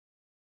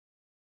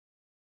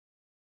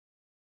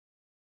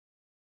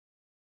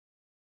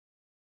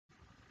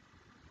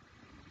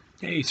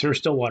Hey, Sir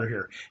Stillwater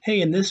here.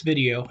 Hey, in this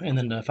video and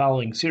then the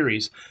following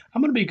series,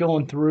 I'm going to be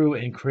going through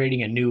and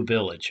creating a new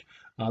village.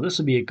 This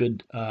will be a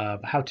good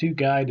how-to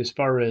guide as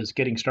far as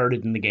getting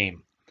started in the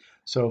game.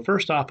 So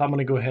first off, I'm going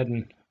to go ahead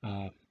and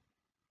I'm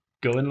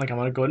going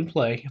to go ahead and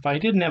play. If I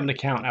didn't have an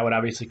account, I would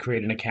obviously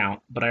create an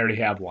account, but I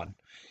already have one.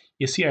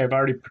 You see, I've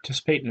already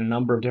participated in a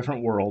number of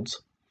different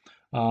worlds.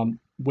 When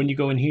you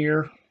go in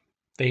here,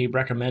 they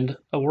recommend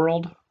a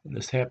world.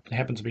 This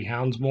happens to be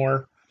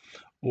Houndsmore.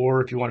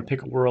 Or if you want to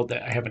pick a world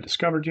that I haven't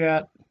discovered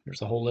yet,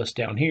 there's a whole list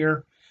down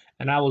here.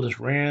 And I will just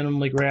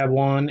randomly grab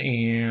one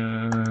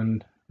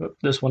and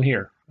this one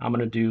here. I'm going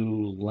to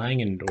do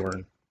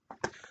Langendorn.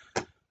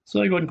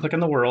 So I go ahead and click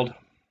on the world.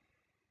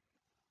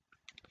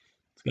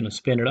 It's going to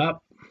spin it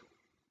up.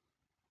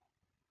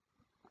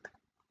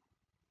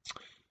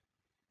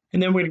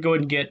 And then we're going to go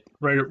ahead and get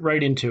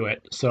right into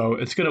it. So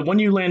it's going to, when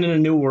you land in a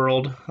new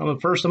world,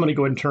 first I'm going to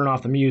go ahead and turn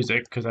off the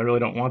music because I really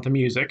don't want the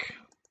music.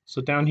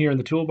 So down here in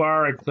the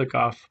toolbar, I click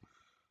off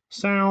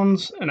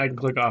sounds and I can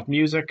click off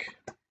music.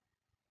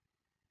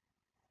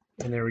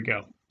 And there we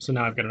go. So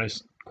now I've got a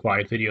nice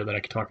quiet video that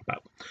I can talk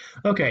about.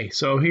 Okay,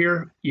 so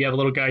here you have a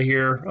little guy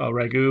here,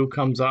 Ragu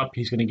comes up.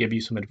 He's going to give you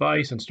some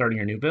advice on starting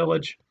your new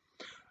village.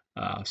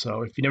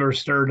 So if you never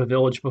started a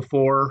village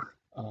before,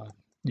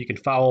 you can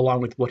follow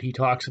along with what he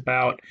talks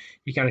about.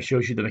 He kind of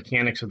shows you the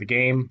mechanics of the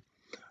game,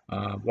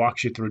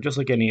 walks you through just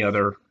like any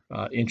other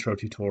intro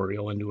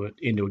tutorial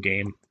into a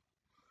game.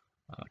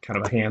 Kind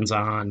of a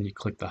hands-on. You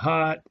click the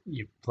hut,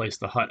 you place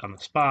the hut on the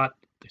spot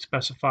they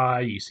specify.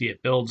 You see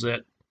it builds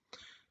it.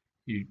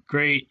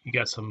 Great. You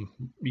got some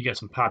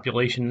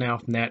population now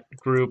from that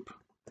group.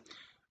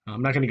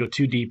 I'm not going to go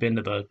too deep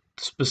into the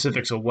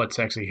specifics of what's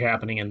actually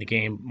happening in the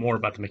game. More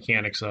about the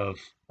mechanics of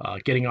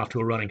getting off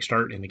to a running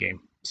start in the game.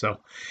 So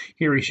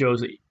here he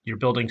shows that your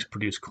buildings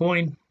produce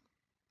coin.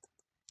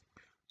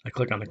 I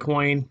click on the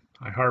coin.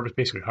 I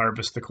basically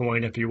harvest the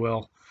coin, if you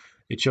will.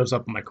 It shows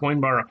up on my coin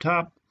bar up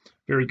top.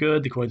 Very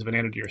good. The coins have been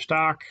added to your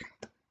stock.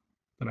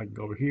 Then I can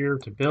go over here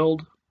to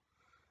build.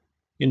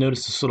 You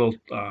notice this little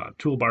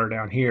toolbar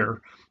down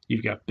here.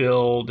 You've got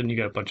build, and you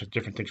got a bunch of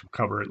different things. We'll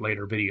cover in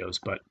later videos,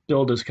 but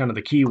build is kind of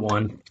the key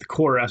one, the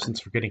core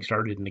essence for getting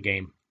started in the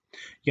game.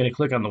 You're going to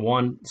click on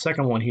the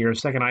second one here,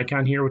 second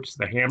icon here, which is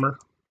the hammer.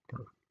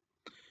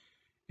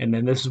 And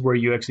then this is where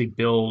you actually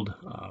build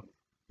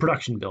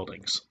production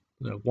buildings.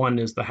 One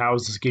is the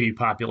houses give you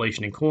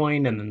population and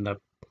coin, and then the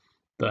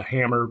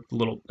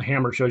little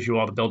hammer shows you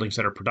all the buildings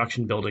that are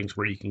production buildings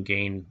where you can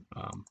gain.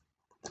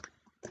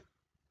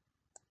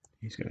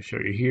 He's going to show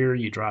you here.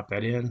 You drop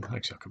that in.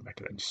 Actually, I'll come back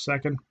to that in just a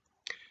second.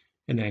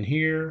 And then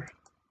here,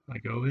 I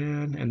go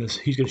in, and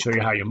he's going to show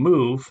you how you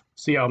move.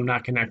 See how I'm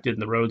not connected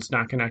and the road's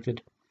not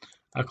connected?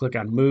 I'll click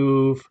on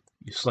move.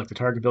 You select the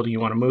target building you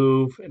want to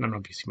move. And I don't know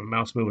if you see my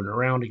mouse moving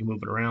around. You can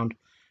move it around.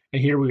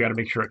 And here we got to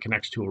make sure it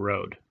connects to a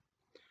road.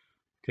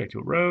 Connect to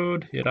a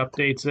road. It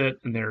updates it,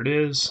 and there it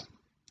is.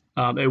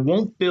 It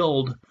won't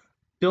build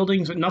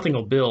buildings. Nothing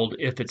will build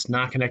if it's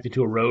not connected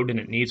to a road and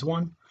it needs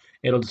one.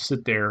 It'll just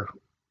sit there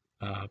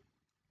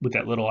with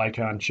that little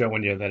icon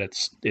showing you that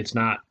it's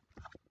not,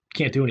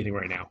 can't do anything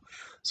right now.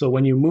 So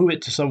when you move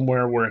it to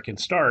somewhere where it can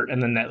start,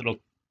 and then that little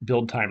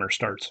build timer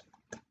starts.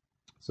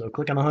 So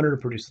click on the hunter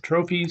to produce the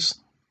trophies.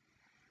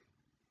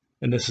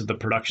 And this is the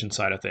production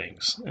side of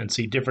things. And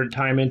see, different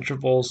time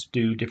intervals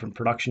do different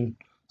production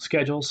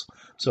schedules.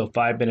 So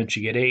 5 minutes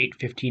you get 8,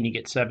 15 you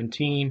get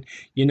 17.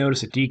 You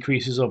notice it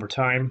decreases over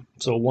time.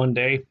 So one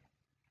day,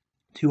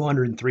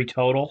 203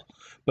 total,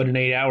 but in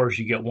 8 hours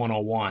you get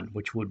 101,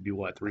 which would be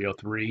what,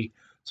 303.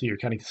 So you're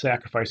kind of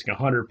sacrificing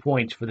 100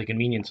 points for the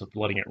convenience of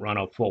letting it run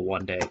a full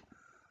one day.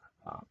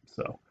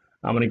 So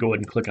I'm going to go ahead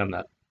and click on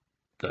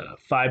the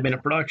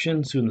 5-minute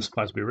production. Soon the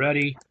spots will be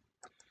ready.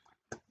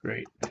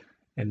 Great.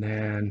 And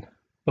then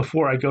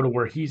before I go to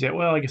where he's at,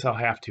 well, I guess I'll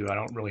have to. I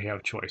don't really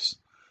have a choice.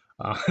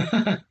 So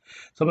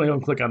I'm going to go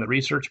and click on the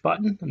research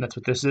button, and that's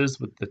what this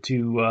is with the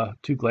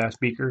two glass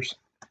beakers.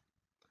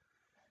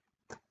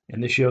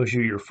 And this shows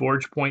you your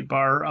forge point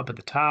bar up at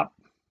the top.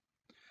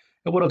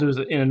 And what I'll do is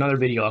in another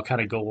video, I'll kind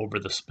of go over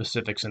the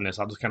specifics in this.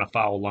 I'll just kind of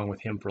follow along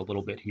with him for a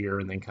little bit here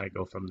and then kind of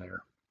go from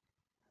there.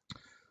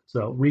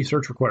 So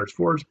research requires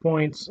forge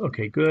points.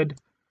 Okay, good.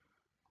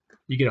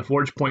 You get a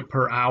forge point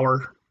per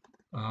hour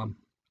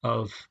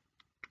of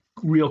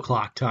real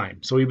clock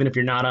time. So even if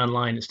you're not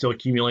online, it still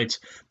accumulates,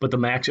 but the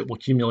max it will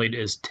accumulate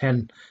is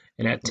 10.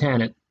 And at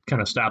 10, it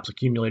kind of stops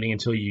accumulating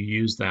until you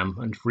use them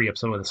and free up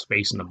some of the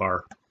space in the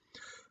bar.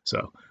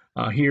 So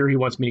here he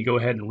wants me to go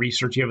ahead and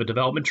research. You have a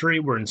development tree.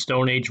 We're in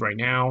Stone Age right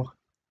now.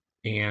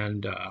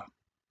 And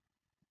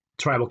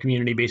tribal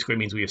community basically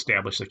means we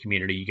establish the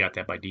community. You got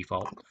that by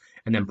default.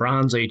 And then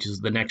Bronze Age is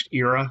the next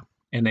era.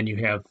 And then you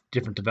have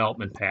different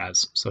development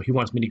paths. So he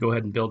wants me to go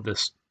ahead and build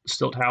this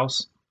stilt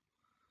house.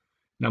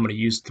 And I'm going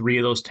to use 3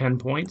 of those 10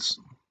 points.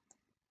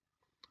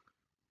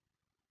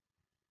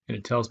 And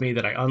it tells me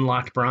that I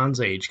unlocked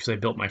Bronze Age because I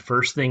built my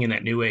first thing in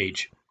that new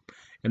age.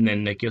 And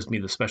then it gives me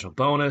the special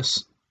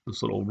bonus,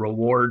 this little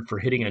reward for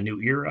hitting a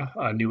new era,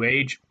 a new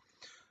age.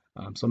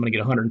 So I'm going to get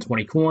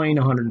 120 coin,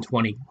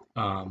 120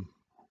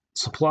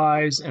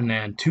 supplies, and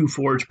then 2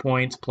 forge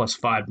points plus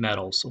 5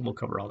 metals. And we'll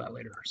cover all that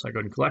later. So I go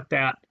ahead and collect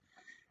that.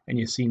 And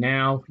you see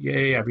now,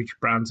 yay, I've reached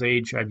Bronze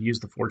Age. I've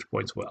used the forge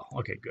points well.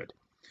 Okay, good.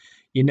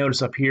 You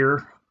notice up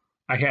here,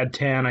 I had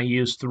 10, I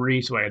used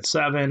 3, so I had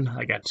 7.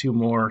 I got 2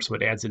 more, so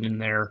it adds it in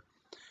there.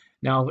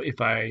 Now, if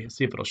I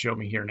see if it'll show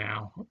me here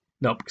now.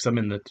 Nope, because I'm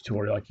in the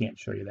tutorial, I can't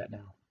show you that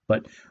now.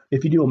 But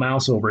if you do a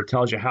mouse over, it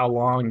tells you how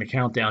long the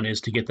countdown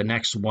is to get the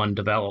next one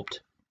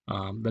developed,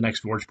 the next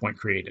forge point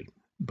created.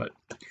 But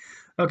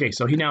okay,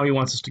 so now he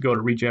wants us to go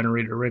to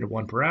regenerate at a rate of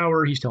 1 per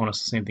hour. He's telling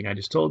us the same thing I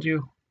just told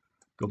you.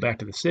 Go back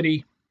to the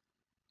city.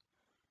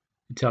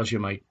 It tells you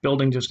my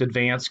building just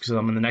advanced because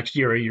I'm in the next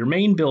year. Your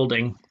main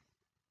building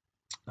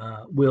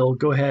will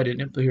go ahead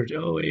and here.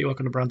 Oh, hey,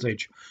 welcome to Bronze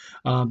Age.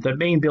 The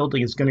main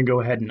building is going to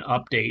go ahead and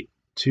update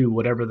to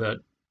whatever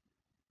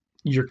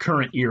your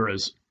current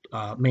era's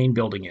main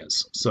building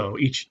is. So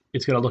it's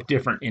going to look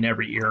different in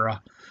every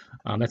era.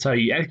 That's how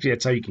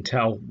you can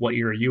tell what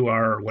era you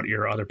are or what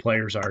era other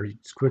players are.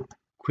 Just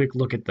quick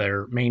look at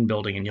their main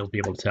building and you'll be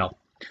able to tell.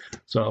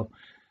 So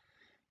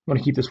I'm going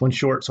to keep this one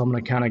short, so I'm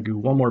going to kind of do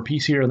one more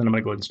piece here, and then I'm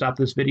going to go ahead and stop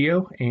this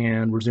video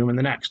and resume in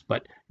the next.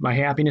 But my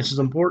happiness is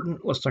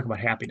important. Let's talk about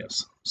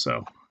happiness.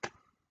 So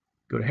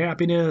go to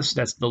happiness.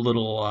 That's the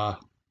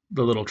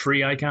little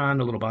tree icon,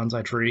 the little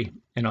bonsai tree,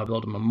 and I'll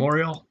build a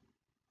memorial.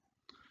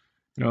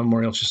 And a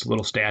memorial is just a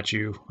little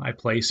statue. I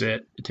place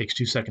it. It takes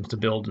 2 seconds to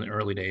build in the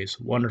early days.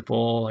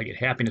 Wonderful. I get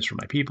happiness from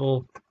my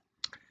people.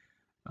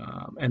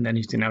 And then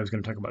now he's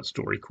going to talk about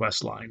story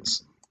quest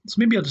lines. So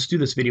maybe I'll just do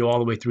this video all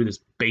the way through this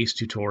base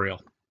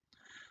tutorial.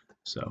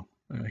 So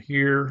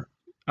here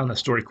on the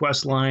story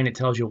quest line, it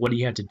tells you what do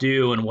you have to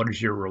do and what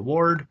is your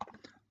reward.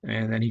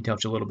 And then he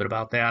tells you a little bit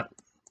about that.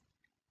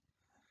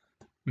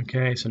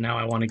 Okay, so now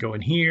I want to go in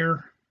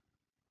here.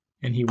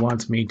 And he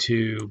wants me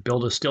to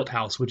build a stilt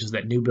house, which is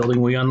that new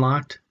building we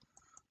unlocked.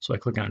 So I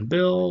click on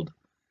build,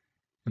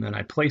 and then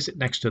I place it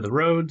next to the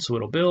road so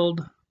it'll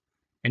build.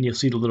 And you'll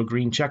see the little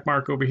green check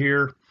mark over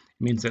here.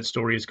 It means that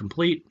story is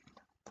complete.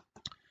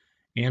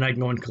 And I can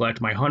go and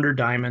collect my 100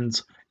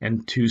 diamonds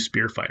and 2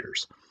 spear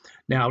fighters.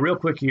 Now, real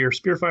quick here,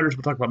 spear fighters,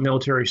 we'll talk about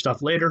military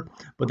stuff later,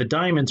 but the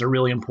diamonds are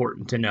really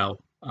important to know.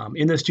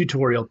 In this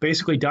tutorial,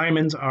 basically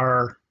diamonds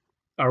are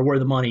where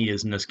the money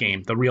is in this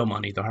game, the real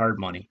money, the hard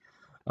money.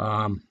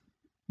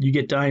 You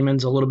get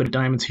diamonds, a little bit of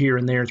diamonds here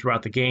and there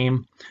throughout the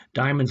game.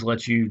 Diamonds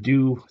let you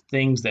do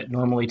things that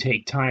normally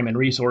take time and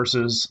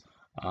resources.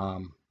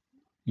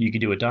 You can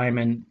do a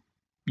diamond,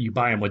 you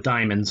buy them with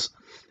diamonds,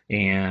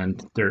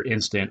 and they're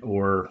instant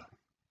or,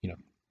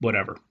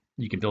 whatever.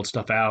 You can build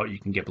stuff out, you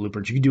can get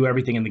blueprints, you can do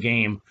everything in the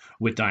game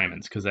with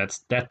diamonds because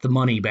that's the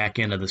money back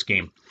end of this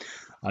game.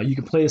 You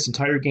can play this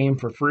entire game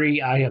for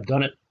free. I have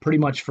done it pretty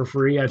much for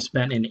free. I've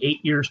spent in 8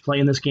 years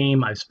playing this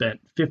game. I've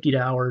spent 50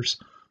 hours,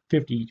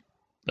 50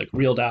 like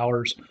real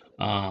hours,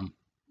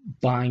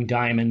 buying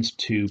diamonds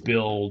to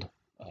build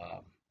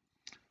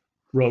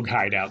rogue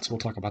hideouts. We'll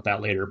talk about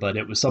that later, but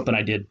it was something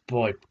I did,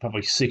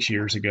 probably 6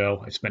 years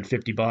ago. I spent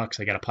 $50.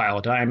 I got a pile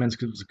of diamonds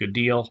because it was a good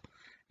deal.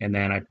 And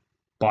then I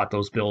bought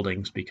those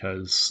buildings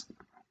because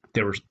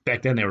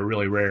back then they were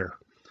really rare,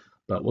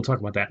 but we'll talk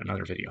about that in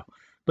another video.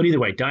 But either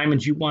way,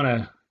 diamonds,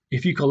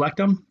 if you collect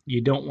them,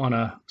 you don't want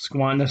to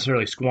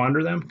necessarily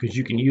squander them because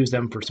you can use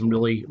them for some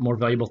really more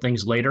valuable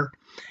things later.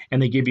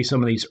 And they give you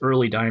some of these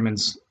early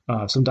diamonds,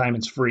 some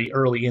diamonds free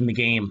early in the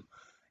game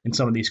in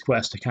some of these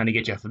quests to kind of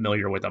get you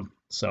familiar with them.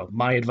 So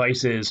my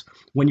advice is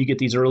when you get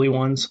these early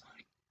ones,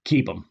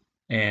 keep them,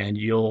 and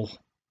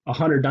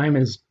 100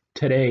 diamonds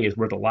today is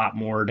worth a lot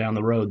more down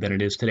the road than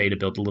it is today to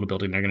build the little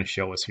building they're going to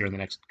show us here in the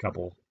next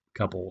couple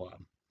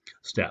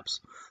steps.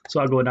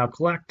 So I'll go and now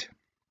collect.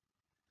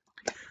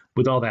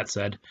 With all that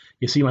said,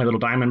 you see my little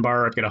diamond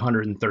bar. I've got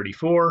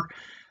 134.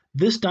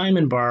 This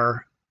diamond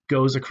bar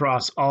goes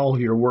across all of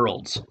your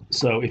worlds.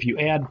 So if you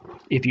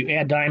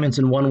add diamonds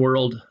in one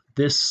world,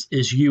 this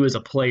is you as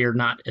a player,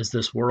 not as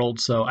this world.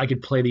 So I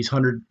could play these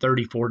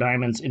 134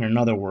 diamonds in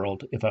another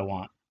world if I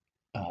want.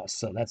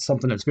 So that's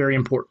something that's very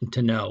important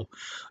to know.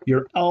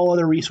 All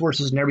other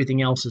resources and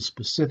everything else is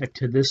specific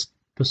to this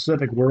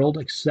specific world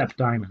except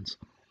diamonds.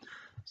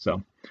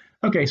 So,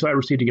 okay, so I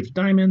received a gift of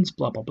diamonds,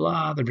 blah, blah,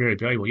 blah. They're very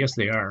valuable. Yes,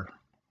 they are.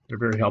 They're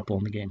very helpful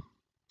in the game.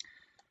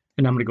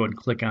 And I'm going to go ahead and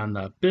click on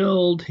the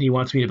build. He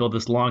wants me to build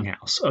this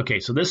longhouse. Okay,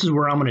 so this is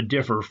where I'm going to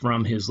differ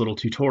from his little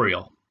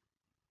tutorial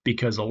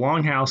because the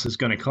longhouse is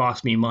going to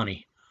cost me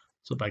money.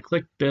 So if I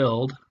click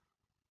build,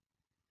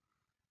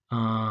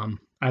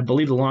 I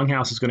believe the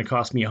longhouse is going to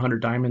cost me 100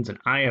 diamonds, and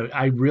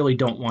I really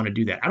don't want to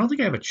do that. I don't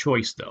think I have a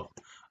choice, though.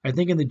 I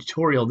think in the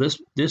tutorial,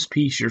 this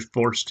piece you're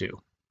forced to.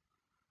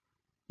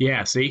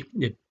 Yeah, see?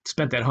 It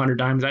spent that 100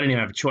 diamonds. I didn't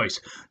even have a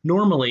choice.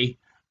 Normally,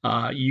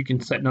 you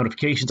can set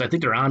notifications. I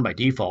think they're on by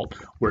default,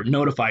 where it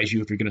notifies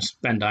you if you're going to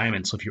spend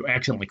diamonds. So if you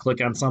accidentally click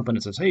on something,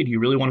 it says, hey, do you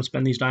really want to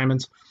spend these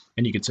diamonds?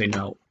 And you can say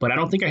no. But I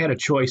don't think I had a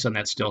choice on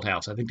that stilt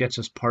house. I think that's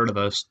just part of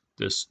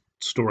this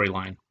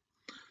storyline.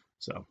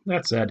 So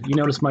that said, you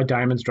notice my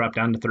diamonds dropped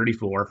down to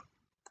 34.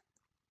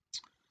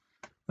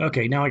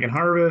 Okay, now I can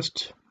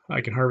harvest.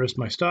 I can harvest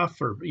my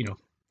stuff, or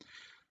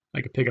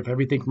I can pick up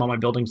everything from all my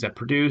buildings that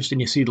produced. And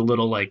you see the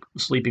little like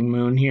sleeping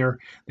moon here.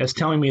 That's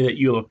telling me that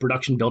you have a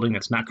production building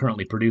that's not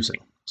currently producing.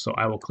 So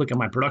I will click on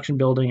my production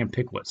building and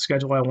pick what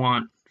schedule I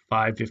want: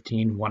 5,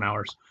 15, 1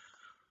 hours.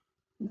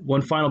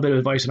 One final bit of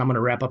advice, and I'm going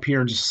to wrap up here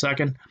in just a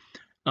second.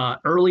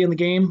 Early in the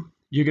game,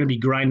 you're going to be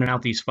grinding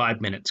out these 5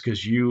 minutes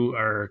because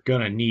you're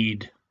going to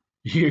need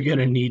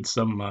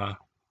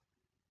some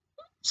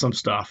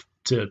stuff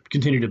to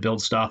continue to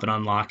build stuff and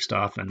unlock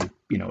stuff and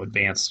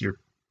advance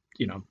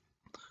you know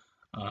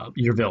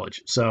your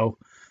village. So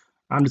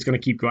I'm just going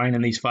to keep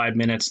grinding these 5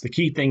 minutes. The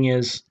key thing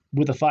is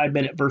with a 5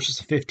 minute versus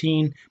a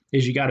 15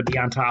 is you got to be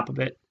on top of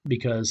it,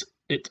 because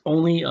it's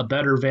only a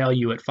better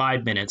value at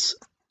 5 minutes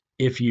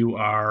if you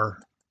are.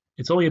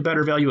 It's only a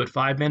better value at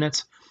 5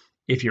 minutes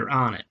if you're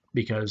on it,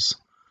 because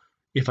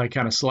if I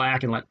kind of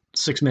slack and let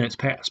 6 minutes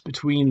pass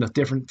between the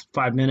different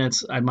 5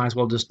 minutes, I might as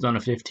well just done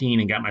a 15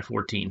 and got my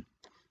 14.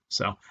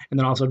 So, and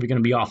then also if you're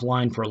going to be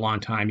offline for a long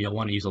time, you'll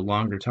want to use a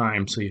longer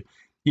time so you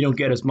don't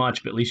get as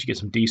much, but at least you get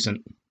some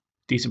decent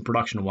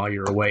production while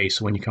you're away.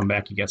 So when you come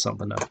back, you get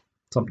something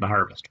to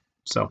harvest.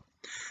 So,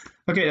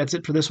 okay, that's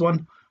it for this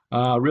one.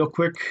 Real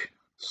quick,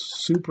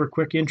 super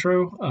quick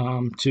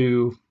intro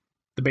to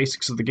the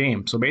basics of the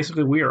game. So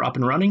basically, we are up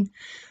and running.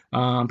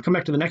 Come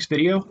back to the next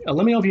video.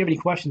 Let me know if you have any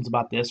questions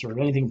about this or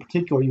anything in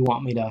particular you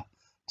want me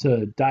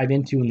to dive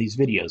into in these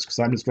videos, because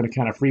I'm just going to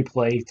kind of free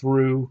play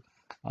through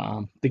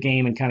the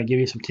game and kind of give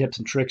you some tips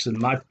and tricks and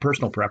my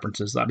personal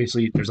preferences.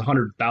 Obviously, there's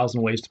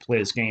 100,000 ways to play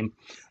this game.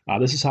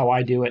 This is how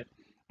I do it.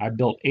 I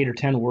built 8 or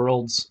 10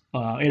 worlds,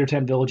 8 or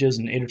 10 villages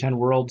and 8 or 10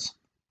 worlds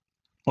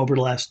over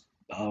the last,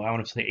 I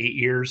want to say 8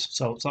 years,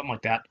 so something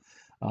like that.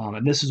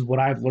 And this is what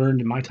I've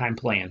learned in my time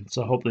playing.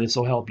 So hopefully this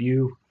will help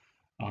you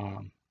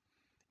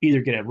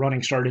either get a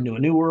running start into a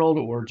new world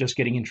or just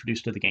getting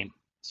introduced to the game.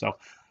 So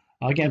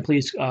again,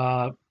 please, if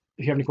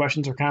you have any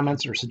questions or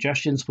comments or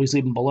suggestions, please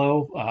leave them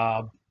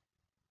below.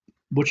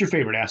 What's your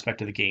favorite aspect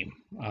of the game?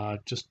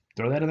 Just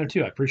throw that in there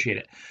too. I appreciate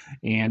it.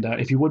 And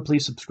if you would,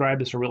 please subscribe.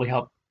 This will really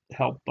help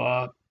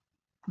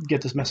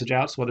get this message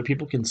out so other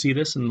people can see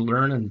this and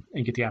learn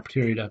and get the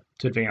opportunity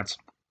to advance.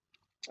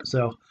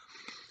 So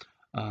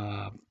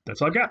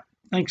that's all I've got.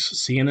 Thanks.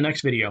 See you in the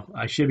next video.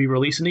 I should be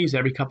releasing these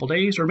every couple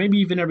days, or maybe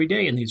even every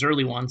day in these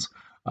early ones,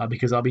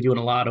 because I'll be doing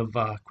a lot of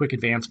quick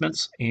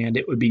advancements, and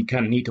it would be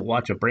kind of neat to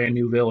watch a brand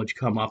new village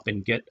come up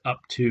and get up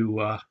to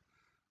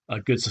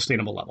a good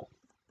sustainable level.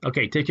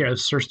 Okay, take care.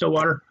 This is Sir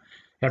Stillwater.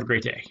 Have a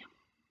great day.